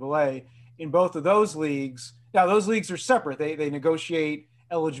NCAA. In both of those leagues, now those leagues are separate. They negotiate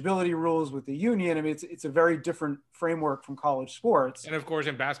eligibility rules with the union. I mean, it's a very different framework from college sports. And of course,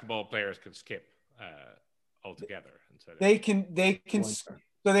 in basketball, players can skip altogether. They can.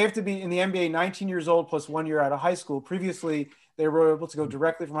 So they have to be in the NBA 19 years old plus 1 year out of high school. Previously, they were able to go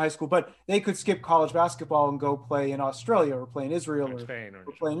directly from high school, but they could skip college basketball and go play in Australia or play in Israel or Spain or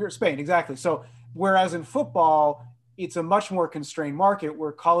play in Spain. Exactly. So whereas in football, it's a much more constrained market,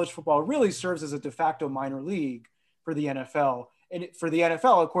 where college football really serves as a de facto minor league for the NFL. And for the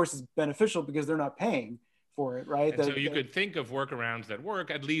NFL, of course, it's beneficial because they're not paying for it, right? So you could think of workarounds that work,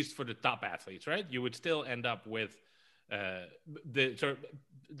 at least for the top athletes, right? You would still end up with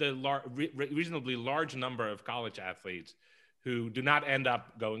reasonably large number of college athletes who do not end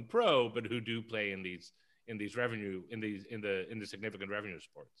up going pro, but who do play in the significant revenue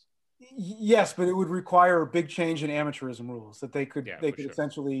sports. Yes, but it would require a big change in amateurism rules, that they could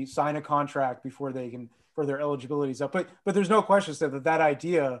essentially sign a contract before their eligibility is up. But there's no question that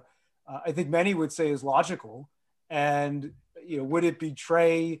idea, I think many would say, is logical. And would it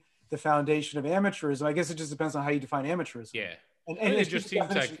betray the foundation of amateurism? I guess it just depends on how you define amateurism. Yeah, and it just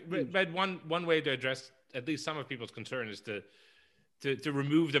seems like, but one way to address at least some of people's concern is to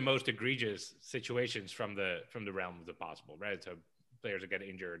remove the most egregious situations from the realm of the possible, right? So players that get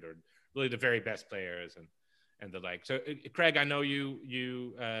injured, or really the very best players and the like. So, Craig, I know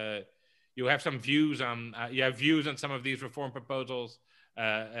you have some views on some of these reform proposals.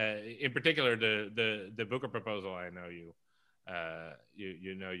 In particular, the Booker proposal. I know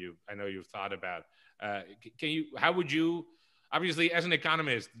you've thought about. How would you? Obviously, as an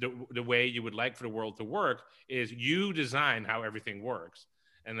economist, the way you would like for the world to work is you design how everything works,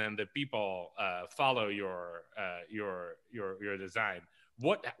 and then the people follow your design.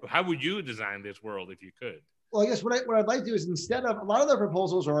 How would you design this world if you could? Well, I guess what I'd like to do is, instead of, a lot of the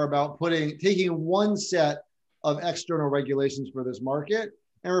proposals are about taking one set of external regulations for this market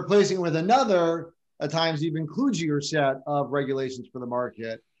and replacing it with another, at times even kludgier set of regulations for the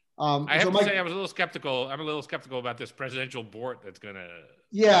market. I have to say, I was a little skeptical. I'm a little skeptical about this presidential board that's gonna.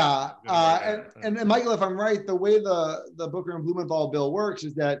 Yeah, and Michael, if I'm right, the way the Booker and Blumenthal bill works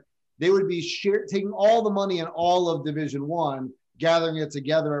is that they would be taking all the money in all of Division I, gathering it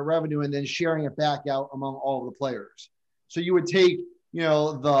together at revenue, and then sharing it back out among all of the players. So you would take,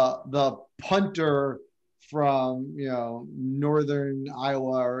 the punter from, Northern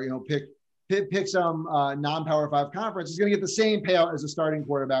Iowa, or, pick some non-Power 5 conference, is going to get the same payout as a starting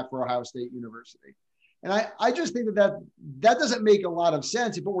quarterback for Ohio State University. And I just think that doesn't make a lot of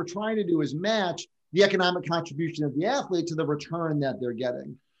sense if what we're trying to do is match the economic contribution of the athlete to the return that they're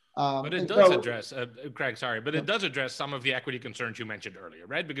getting. But it does address, Craig, sorry, but it does address some of the equity concerns you mentioned earlier,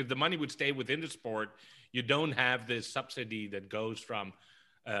 right? Because the money would stay within the sport. You don't have this subsidy that goes from,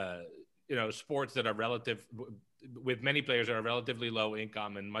 sports that are with many players that are relatively low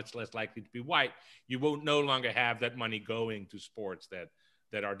income and much less likely to be white. You won't no longer have that money going to sports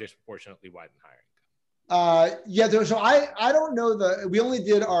that are disproportionately white and higher income. So I don't know we only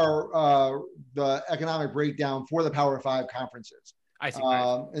did the economic breakdown for the Power 5 conferences. I see.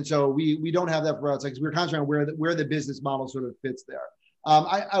 And so we don't have that for outside, because we're concentrating on where the business model sort of fits there.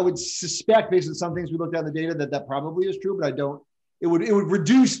 I would suspect, based on some things we looked at in the data, that probably is true, but it would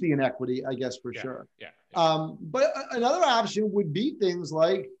reduce the inequity, I guess, for sure. Yeah. But another option would be things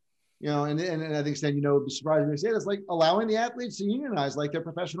like, and I think, Stan, it'd be surprising to say this, like allowing the athletes to unionize like their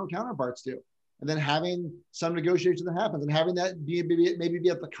professional counterparts do, and then having some negotiation that happens, and having that maybe be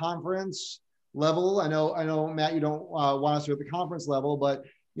at the conference level. I know, Matt, you don't want us to at the conference level, but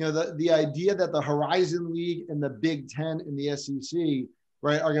the idea that the Horizon League and the Big Ten and the SEC,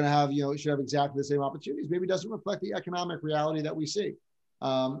 right, are going to have, should have exactly the same opportunities, maybe doesn't reflect the economic reality that we see.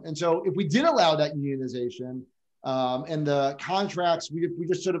 And so if we did allow that unionization and the contracts, we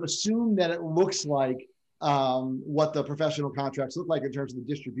just sort of assume that it looks like what the professional contracts look like in terms of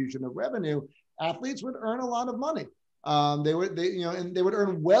the distribution of revenue, athletes would earn a lot of money. They would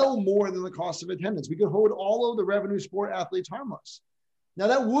earn well more than the cost of attendance. We could hold all of the revenue sport athletes harmless. Now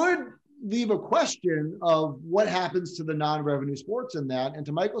that would leave a question of what happens to the non-revenue sports in that. And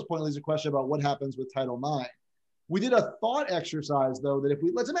to Michael's point, leaves a question about what happens with Title IX. We did a thought exercise, though, that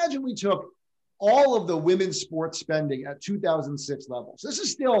let's imagine we took all of the women's sports spending at 2006 levels. This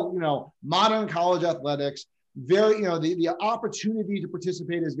is still, modern college athletics, very, the opportunity to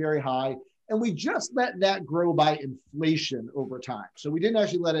participate is very high. And we just let that grow by inflation over time. So we didn't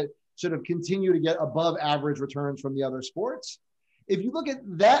actually let it sort of continue to get above average returns from the other sports. If you look at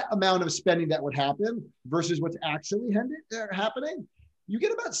that amount of spending that would happen versus what's actually happening, you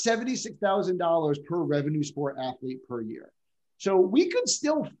get about $76,000 per revenue sport athlete per year. So we could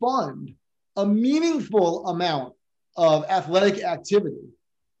still fund a meaningful amount of athletic activity,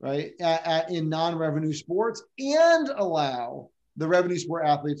 right, in non-revenue sports, and allow the revenue sport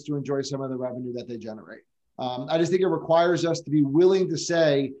athletes to enjoy some of the revenue that they generate. I just think it requires us to be willing to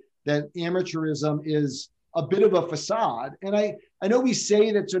say that amateurism is a bit of a facade. And I know we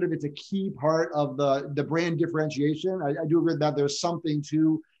say that sort of it's a key part of the brand differentiation. I do agree that there's something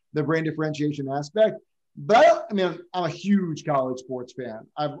to the brand differentiation aspect. But I'm a huge college sports fan.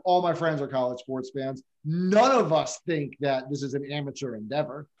 All my friends are college sports fans. None of us think that this is an amateur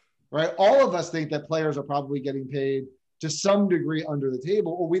endeavor, right? All of us think that players are probably getting paid to some degree under the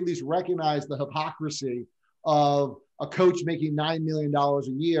table, or we at least recognize the hypocrisy of a coach making $9 million a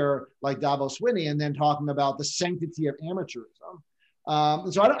year like Dabo Swinney and then talking about the sanctity of amateurism.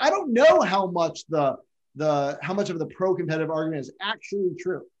 And so I don't know how much of the pro-competitive argument is actually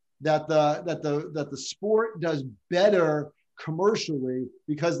true, that the sport does better commercially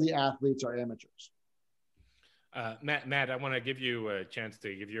because the athletes are amateurs. Matt, I want to give you a chance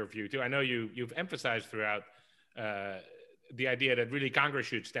to give your view too. I know you've emphasized throughout the idea that really Congress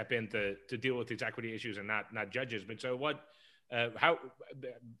should step in to deal with these equity issues and not judges. But so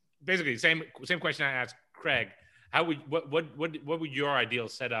basically same question I asked Craig. How would what would your ideal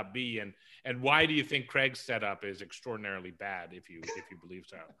setup be, and why do you think Craig's setup is extraordinarily bad if you believe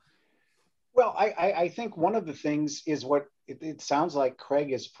so? Well, I think one of the things is what it sounds like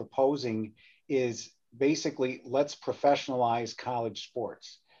Craig is proposing is basically let's professionalize college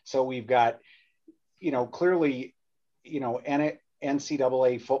sports. So we've got, clearly,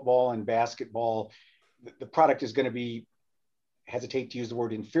 NCAA football and basketball, the product is going to be, hesitate to use the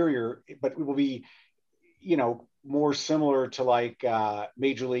word inferior, but it will be, more similar to like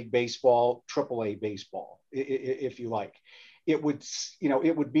Major League Baseball, AAA baseball, if you like. It would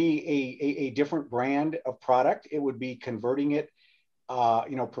be a different brand of product. It would be converting it,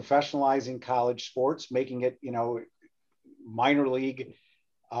 professionalizing college sports, making it, minor league,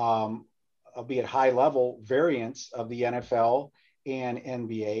 albeit high level variants of the NFL and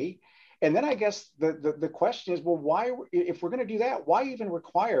NBA. And then I guess the question is, well, why, if we're going to do that, why even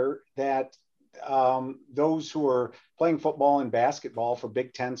require that those who are playing football and basketball for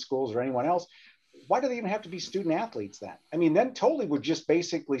Big Ten schools or anyone else, why do they even have to be student athletes then? I mean, then totally we're just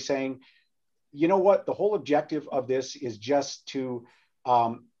basically saying, you know what, the whole objective of this is just to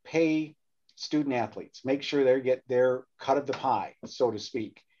pay student athletes, make sure they get their cut of the pie, so to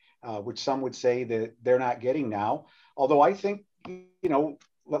speak, which some would say that they're not getting now. Although I think,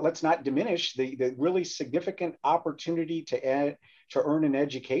 let's not diminish the really significant opportunity to earn an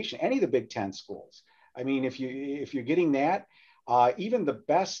education, any of the Big Ten schools. I mean, if you're getting that, even the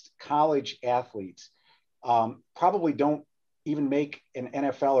best college athletes probably don't even make an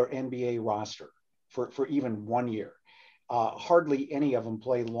NFL or NBA roster for even 1 year. Hardly any of them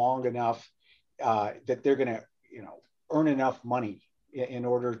play long enough that they're going to, earn enough money in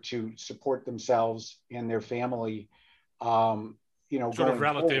order to support themselves and their family. Sort of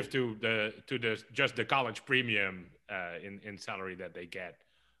relative forward to the just the college premium in salary that they get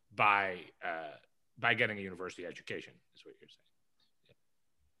by getting a university education, is what you're saying.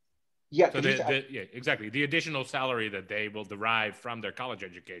 Yeah. So yeah, exactly. The additional salary that they will derive from their college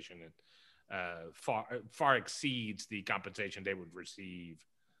education far exceeds the compensation they would receive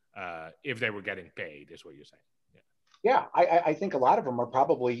if they were getting paid, is what you're saying. Yeah, I think a lot of them are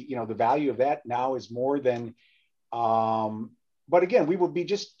probably, the value of that now is more than, but again, we would be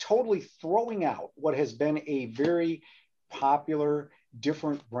just totally throwing out what has been a very popular,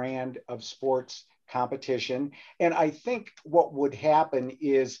 different brand of sports competition. And I think what would happen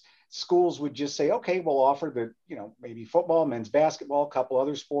is schools would just say, okay, we'll offer the, maybe football, men's basketball, a couple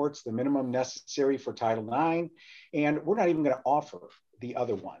other sports, the minimum necessary for Title IX. And we're not even going to offer the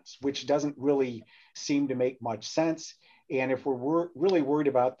other ones, which doesn't really seem to make much sense. And if we're really worried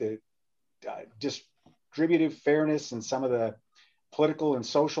about the distributive fairness and some of the political and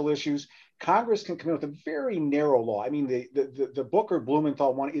social issues, Congress can come in with a very narrow law. I mean, the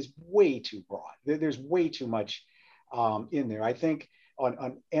Booker-Blumenthal one is way too broad. There's way too much in there. I think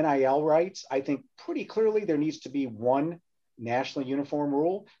on NIL rights, I think pretty clearly there needs to be one national uniform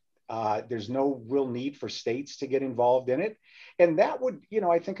rule. There's no real need for states to get involved in it. And that would,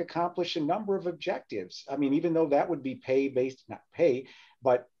 I think accomplish a number of objectives. I mean, even though that would be not pay,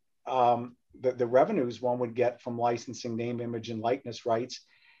 but the revenues one would get from licensing name, image, and likeness rights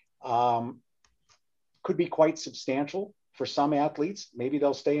could be quite substantial for some athletes. Maybe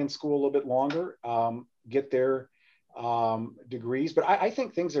they'll stay in school a little bit longer, get their degrees. But I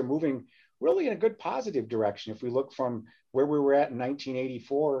think things are moving really in a good positive direction if we look from where we were at in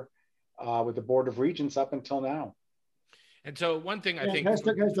 1984 with the Board of Regents up until now. And so one thing I think,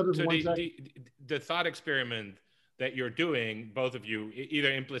 the thought experiment that you're doing, both of you,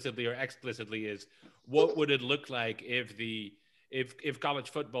 either implicitly or explicitly, is what would it look like if college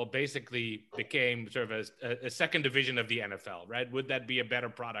football basically became sort of a second division of the NFL, right? Would that be a better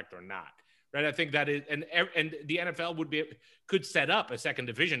product or not? Right. I think that is, and the NFL could set up a second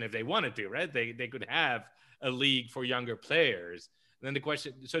division if they wanted to, right? They could have a league for younger players. And then the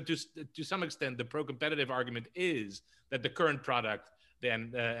question, so to some extent, the pro-competitive argument is that the current product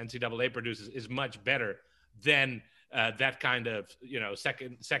then NCAA produces is much better than that kind of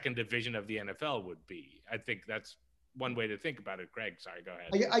second division of the NFL would be. I think that's one way to think about it. Craig, sorry, go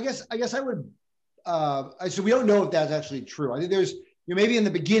ahead. I guess I would. So we don't know if that's actually true. I think there's maybe in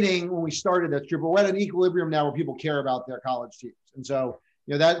the beginning when we started that's true, but we're at an equilibrium now where people care about their college teams, and so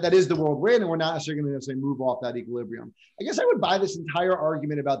that is the world we're in, and we're not necessarily going to move off that equilibrium. I guess I would buy this entire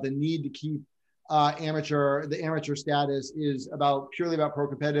argument about the need to keep the amateur status is purely about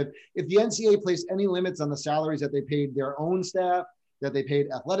pro-competitive. If the NCAA placed any limits on the salaries that they paid their own staff, that they paid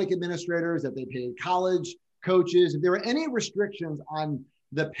athletic administrators, that they paid college coaches, if there were any restrictions on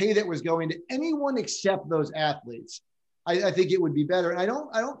the pay that was going to anyone except those athletes, I think it would be better. And I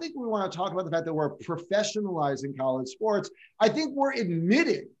don't think we want to talk about the fact that we're professionalizing college sports. I think we're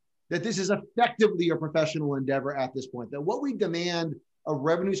admitting that this is effectively a professional endeavor at this point, that what we demand of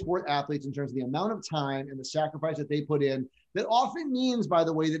revenue sport athletes in terms of the amount of time and the sacrifice that they put in, that often means, by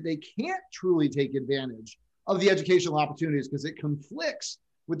the way, that they can't truly take advantage of the educational opportunities because it conflicts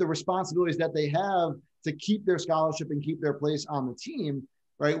with the responsibilities that they have to keep their scholarship and keep their place on the team,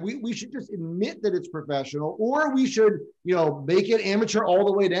 right? We should just admit that it's professional, or we should, make it amateur all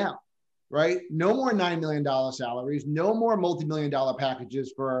the way down, right? No more $9 million salaries, no more multi-million-dollar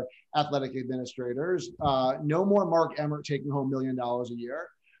packages for athletic administrators, no more Mark Emmert taking home $1 million a year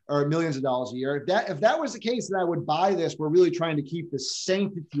or millions of dollars a year. If that was the case, then I would buy this. We're really trying to keep the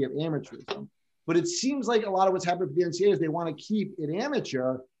sanctity of amateurism. But it seems like a lot of what's happening with the NCAA is they want to keep it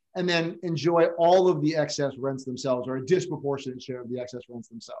amateur and then enjoy all of the excess rents themselves, or a disproportionate share of the excess rents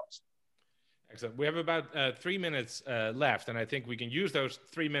themselves. Excellent. We have about 3 minutes left, and I think we can use those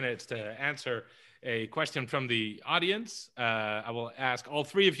 3 minutes to answer a question from the audience. I will ask all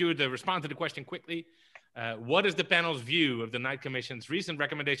three of you to respond to the question quickly. What is the panel's view of the Knight Commission's recent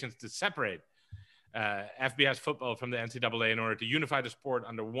recommendations to separate FBS football from the NCAA in order to unify the sport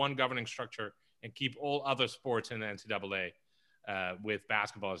under one governing structure and keep all other sports in the NCAA with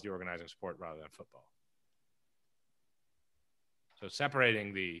basketball as the organizing sport rather than football? So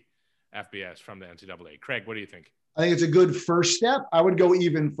separating the FBS from the NCAA. Craig, what do you think? I think it's a good first step. I would go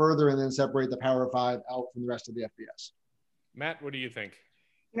even further and then separate the Power Five out from the rest of the FBS. Matt, what do you think?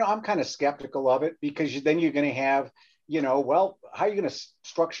 I'm kind of skeptical of it, because then you're going to have, how are you going to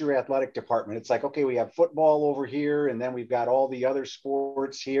structure your athletic department? It's like, okay, we have football over here, and then we've got all the other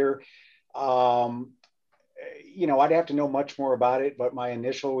sports here. I'd have to know much more about it, but my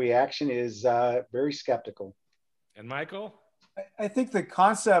initial reaction is very skeptical. And Michael? I think the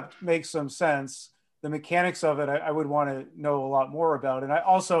concept makes some sense. The mechanics of it, I would want to know a lot more about. And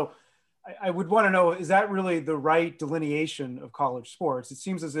I would want to know, is that really the right delineation of college sports? It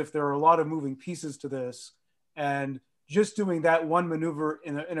seems as if there are a lot of moving pieces to this, and just doing that one maneuver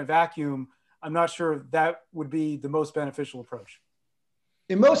in a vacuum, I'm not sure that would be the most beneficial approach.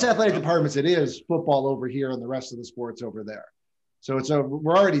 In most athletic departments, it is football over here and the rest of the sports over there. So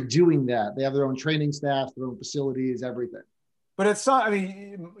we're already doing that. They have their own training staff, their own facilities, everything. But it's not,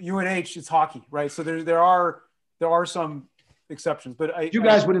 UNH, it's hockey, right? So there are some exceptions, but you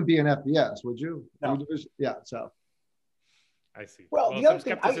guys wouldn't be an FBS, would you? No. Yeah, so. I see. Well, the other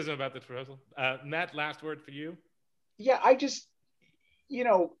thing, skepticism about this proposal. Matt, last word for you. Yeah, I just,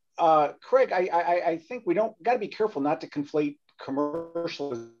 Craig, I think we got to be careful not to conflate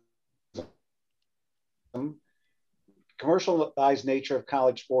commercialized nature of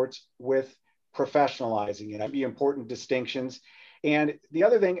college sports with professionalizing it. That'd be important distinctions. And the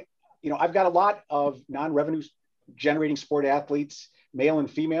other thing, I've got a lot of non-revenue generating sport athletes, male and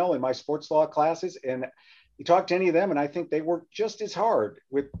female, in my sports law classes. And you talk to any of them, and I think they work just as hard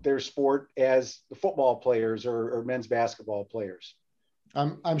with their sport as the football players or men's basketball players.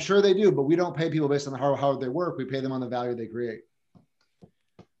 I'm sure they do, but we don't pay people based on how hard they work. We pay them on the value they create.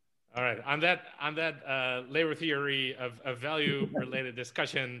 All right. On that labor theory of value-related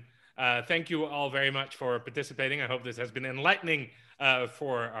discussion, thank you all very much for participating. I hope this has been enlightening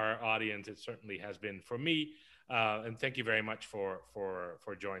for our audience. It certainly has been for me. And thank you very much for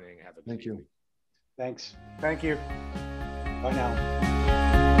joining. Have a good Thank you. evening. Thanks. Thank you. Bye now.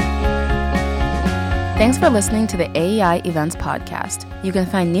 Thanks for listening to the AEI Events Podcast. You can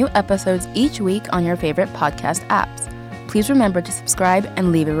find new episodes each week on your favorite podcast apps. Please remember to subscribe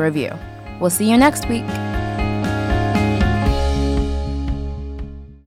and leave a review. We'll see you next week.